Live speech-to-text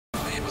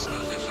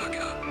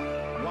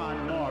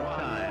One more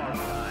time.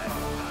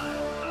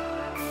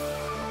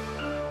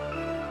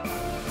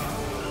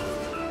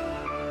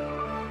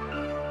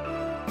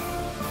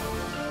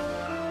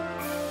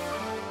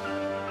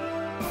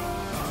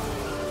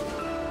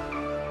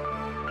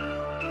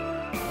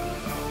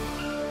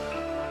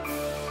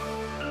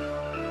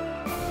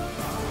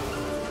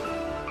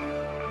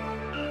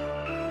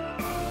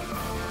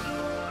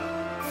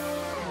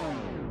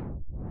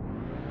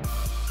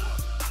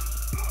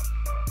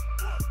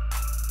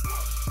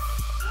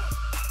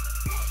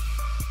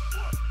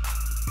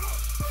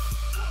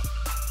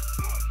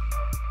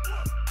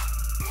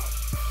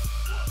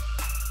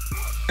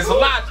 It's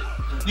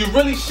Logik. You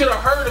really should have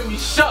heard of me,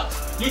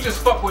 shucks. You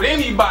just fuck with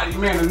anybody,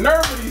 man. The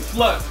nerve of these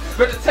sluts.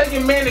 Better tell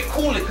your man to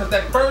cool it, cause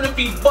that bird if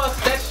he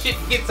bust, that shit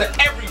gets to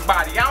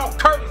everybody. I don't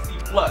courtesy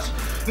flush.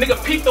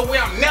 Nigga, peep the way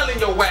I'm nailing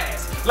your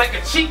ass. Like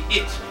a cheek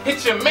itch.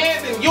 Hit your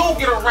man, then you'll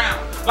get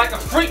around. Like a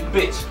freak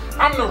bitch.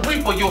 I'm the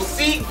reaper. You'll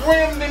see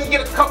grim, then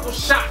get a couple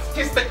shots.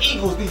 Kiss the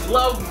eagles, these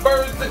love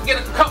birds, to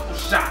get a couple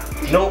shots.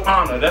 No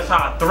honor, that's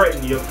how I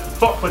threaten you.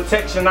 Fuck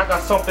protection, I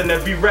got something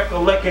that be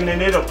recollecting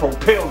and it'll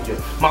propel you.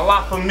 My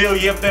life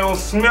familiar, if they don't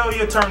smell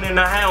you, turn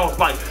into hounds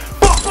like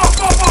fuck, fuck,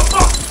 fuck,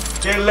 fuck,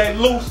 fuck. They let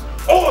loose,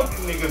 all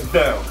you niggas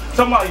down.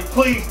 Somebody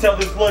please tell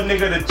this little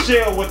nigga to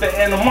chill with the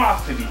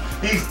animosity.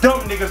 These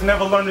dumb niggas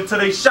never learned until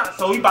they shot,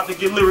 so he about to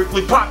get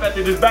lyrically pop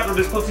after this battle.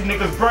 This pussy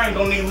nigga's brain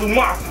don't need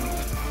lumosity.